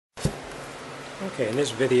Okay, in this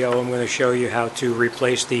video I'm going to show you how to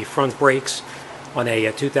replace the front brakes on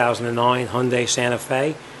a 2009 Hyundai Santa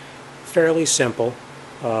Fe. Fairly simple.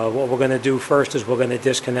 What we're going to do first is we're going to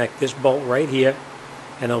disconnect this bolt right here,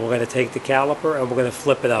 and then we're going to take the caliper and we're going to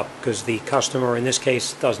flip it up because the customer in this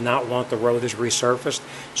case does not want the rotors resurfaced,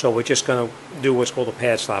 so we're just going to do what's called a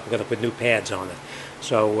pad slap. We're going to put new pads on it.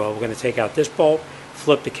 So we're going to take out this bolt,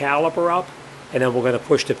 flip the caliper up, and then we're going to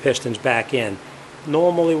push the pistons back in.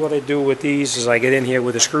 Normally what I do with these is I get in here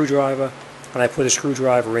with a screwdriver and I put a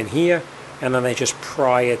screwdriver in here, and then I just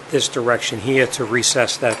pry it this direction here to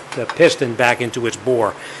recess the piston back into its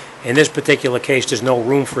bore. In this particular case there's no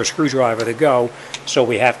room for a screwdriver to go, so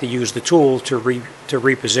we have to use the tool to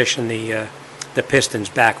reposition the pistons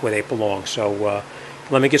back where they belong. So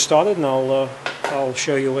let me get started and I'll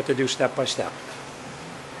show you what to do step by step.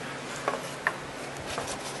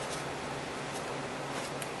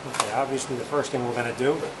 Okay, obviously the first thing we're going to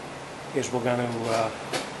do is we're going to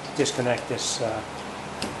disconnect this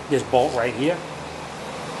bolt right here.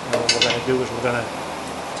 And what we're going to do is we're going to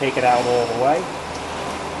take it out all the way.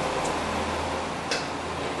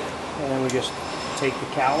 And then we just take the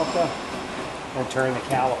caliper and turn the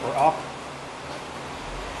caliper up.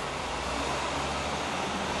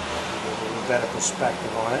 Give a little better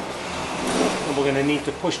perspective on it. And we're going to need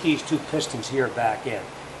to push these two pistons here back in.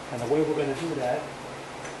 And the way we're going to do that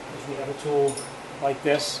is we have a tool like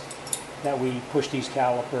this that we push these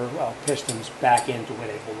caliper pistons back into where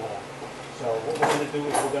they belong. So what we're going to do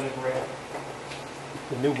is we're going to grab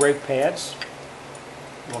the new brake pads.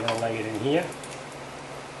 We're going to lay it in here.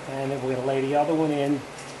 And then we're going to lay the other one in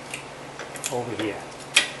over here.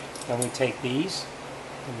 Then we take these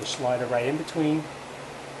and you slide it right in between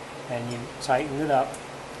and you tighten it up.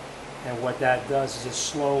 And what that does is it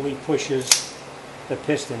slowly pushes the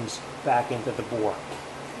pistons back into the bore.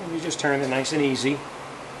 And you just turn it nice and easy.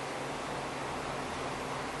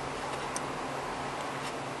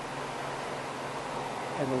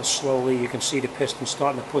 And then slowly you can see the pistons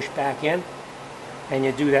starting to push back in. And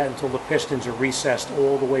you do that until the pistons are recessed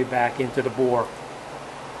all the way back into the bore.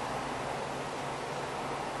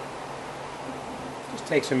 Just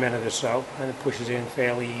takes a minute or so and it pushes in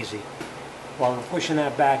fairly easy. While we're pushing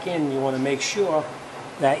that back in, you want to make sure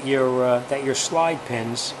that your slide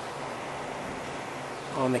pins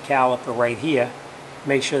on the caliper right here,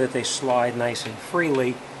 make sure that they slide nice and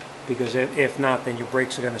freely, because if not, then your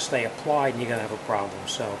brakes are going to stay applied and you're going to have a problem.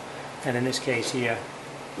 So, and in this case here,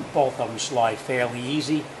 both of them slide fairly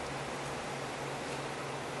easy.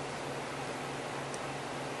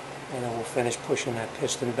 And then we'll finish pushing that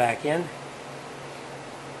piston back in.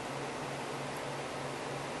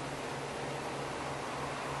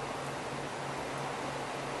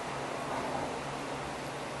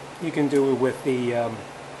 You can do it with the,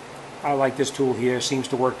 I like this tool here, seems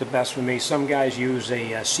to work the best for me. Some guys use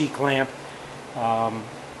a C-clamp. I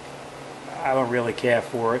don't really care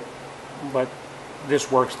for it, but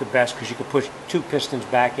this works the best because you can push two pistons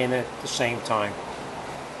back in at the same time.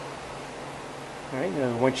 All right,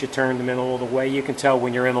 and once you turn them in all the way, you can tell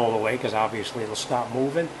when you're in all the way because obviously it'll stop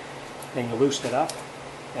moving. Then you loosen it up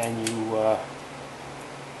and you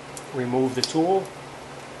remove the tool,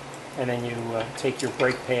 and then you take your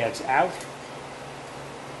brake pads out,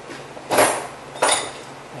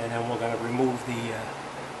 and then we're going to remove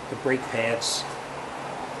the brake pads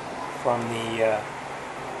from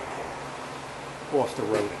off the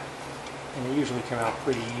rotor. And they usually come out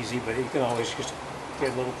pretty easy, but you can always just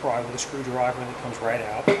get a little pry with a screwdriver and it comes right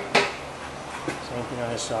out. Same thing on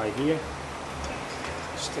this side here.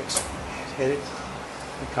 Sticks, hit it,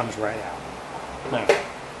 it comes right out. Now,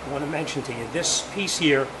 I want to mention to you, this piece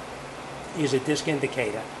here is a disc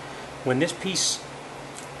indicator. When this piece,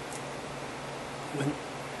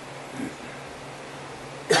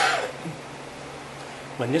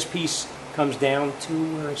 when this piece comes down to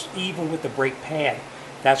where it's even with the brake pad,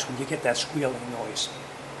 that's when you get that squealing noise.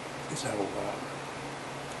 So,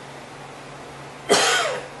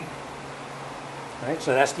 right,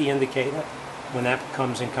 so that's the indicator. When that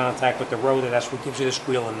comes in contact with the rotor, that's what gives you the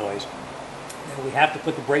squealing noise. Now we have to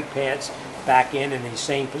put the brake pads back in the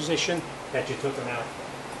same position that you took them out.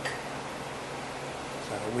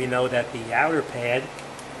 So we know that the outer pad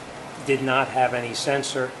did not have any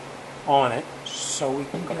sensor on it, so we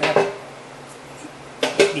can grab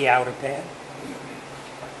the outer pad.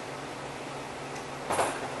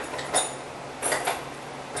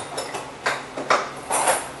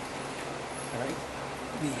 All right.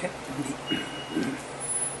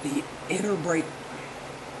 The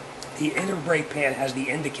inner brake pad has the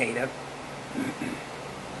indicator.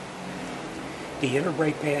 The inner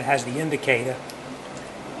brake pad has the indicator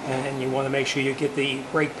and you want to make sure you get the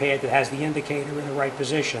brake pad that has the indicator in the right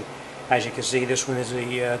position. As you can see, this one is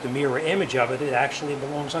the mirror image of it. It actually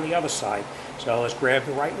belongs on the other side. So let's grab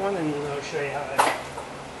the right one and I'll show you how that.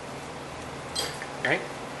 Right?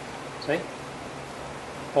 See?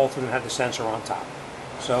 Both of them have the sensor on top.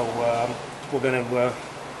 So we're going to,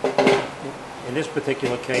 in this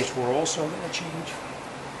particular case, we're also going to change.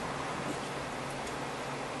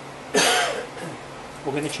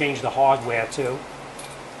 We're going to change the hardware too.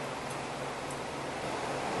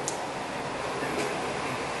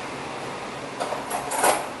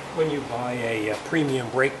 When you buy a premium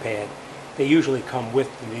brake pad, they usually come with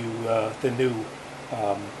the new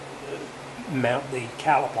mount, the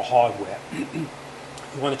caliper hardware. You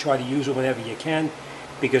want to try to use it whenever you can,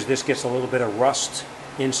 because this gets a little bit of rust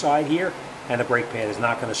inside here, and the brake pad is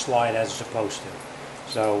not going to slide as it's supposed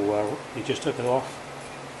to. So you just took it off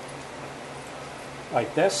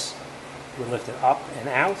like this. You lift it up and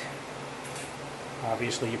out.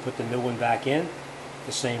 Obviously, you put the new one back in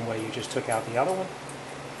the same way you just took out the other one.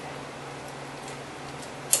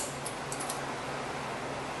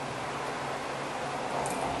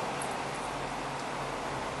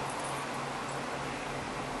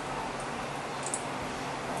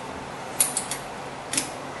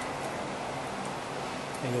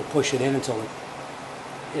 And you'll push it in until it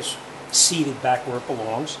is seated back where it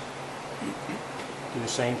belongs. Do the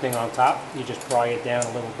same thing on top. You just pry it down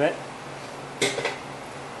a little bit.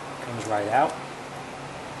 Comes right out.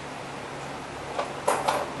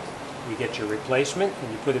 You get your replacement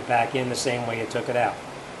and you put it back in the same way you took it out.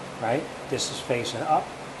 Right? This is facing up,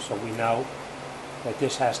 so we know that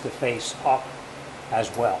this has to face up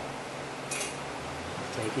as well.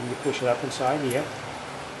 Take it and you push it up inside here.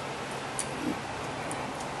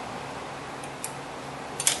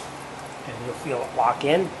 And you'll feel it lock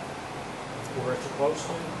in where it's supposed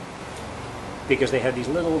to, because they have these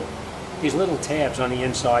little tabs on the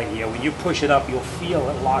inside here. When you push it up, you'll feel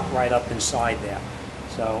it lock right up inside there.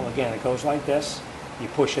 So again, it goes like this. You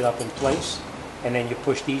push it up in place, and then you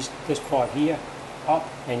push this part here up,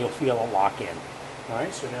 and you'll feel it lock in. All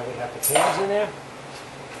right. So now we have the tabs in there.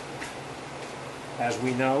 As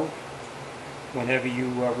we know, whenever you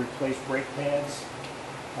replace brake pads,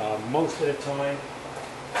 most of the time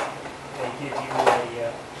they give you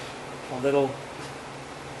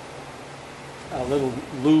a little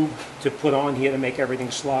lube to put on here to make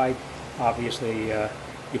everything slide. Obviously,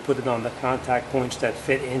 you put it on the contact points that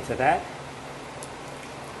fit into that.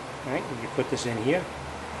 All right, and you put this in here.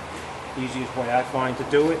 The easiest way I find to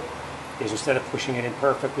do it is, instead of pushing it in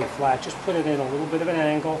perfectly flat, just put it in a little bit of an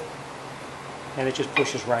angle, and it just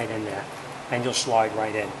pushes right in there, and you'll slide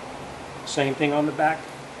right in. Same thing on the back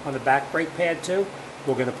brake pad too.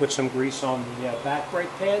 We're going to put some grease on the back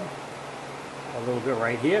brake pad, a little bit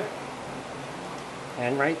right here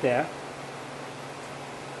and right there.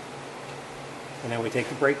 And then we take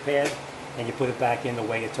the brake pad and you put it back in the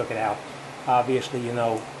way you took it out. Obviously, you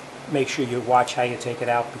know, make sure you watch how you take it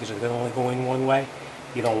out, because it's only going one way.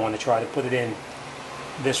 You don't want to try to put it in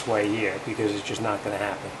this way here, because it's just not going to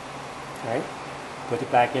happen. All right? Put it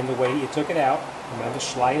back in the way you took it out. Remember,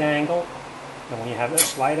 slight angle. And when you have that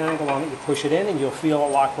slight angle on it, you push it in and you'll feel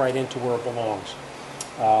it lock right into where it belongs.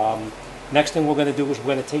 Next thing we're going to do is we're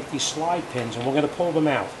going to take these slide pins and we're going to pull them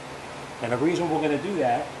out. And the reason we're going to do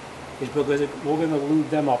that is because we're going to lube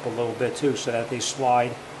them up a little bit too, so that they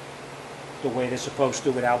slide the way they're supposed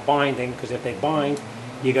to without binding, because if they bind,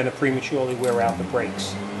 you're going to prematurely wear out the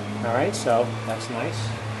brakes. All right, so that's nice.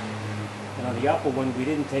 And on the upper one, we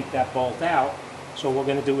didn't take that bolt out, so what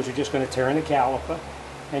we're going to do is we're just going to turn the caliper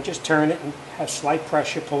and just turn it and have slight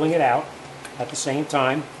pressure pulling it out at the same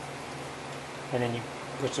time. And then you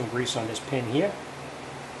put some grease on this pin here.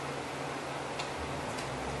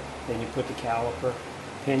 Then you put the caliper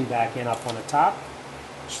pin back in up on the top.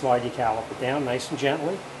 Slide your caliper down nice and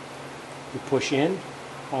gently. You push in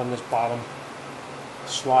on this bottom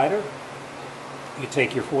slider. You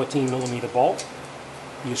take your 14mm bolt.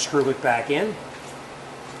 You screw it back in.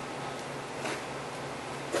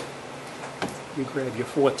 You grab your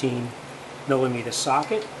 14mm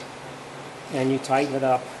socket and you tighten it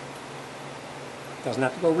up. Doesn't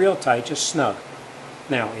have to go real tight, just snug.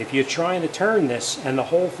 Now, if you're trying to turn this and the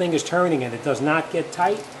whole thing is turning and it does not get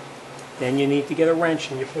tight, then you need to get a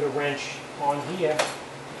wrench, and you put a wrench on here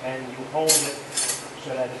and you hold it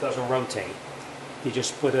so that it doesn't rotate. You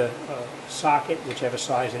just put a socket, whichever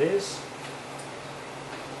size it is.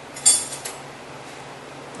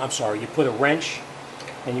 I'm sorry, you put a wrench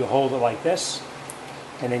and you hold it like this,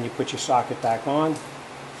 and then you put your socket back on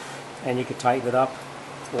and you can tighten it up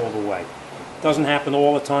all the way. Doesn't happen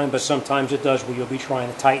all the time, but sometimes it does, where you'll be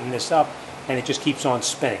trying to tighten this up and it just keeps on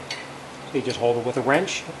spinning. So you just hold it with a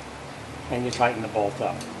wrench and you tighten the bolt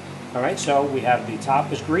up. Alright, so we have the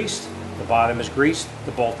top is greased, the bottom is greased,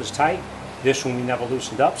 the bolt is tight. This one we never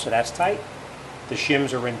loosened up, so that's tight. The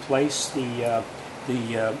shims are in place. The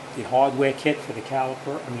hardware kit for the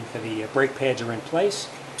caliper, for the brake pads are in place,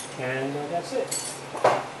 and that's it.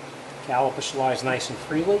 Caliper slides nice and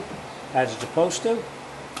freely, as it's supposed to,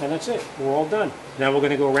 and that's it. We're all done. Now we're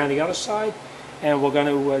going to go around the other side, and we're going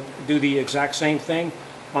to do the exact same thing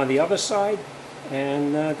on the other side,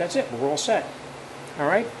 and that's it. We're all set. All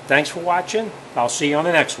right. Thanks for watching. I'll see you on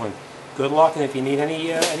the next one. Good luck, and if you need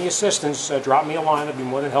any assistance, drop me a line. I'll be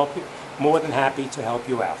more than happy to help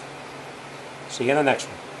you out. See you in the next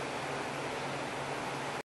one.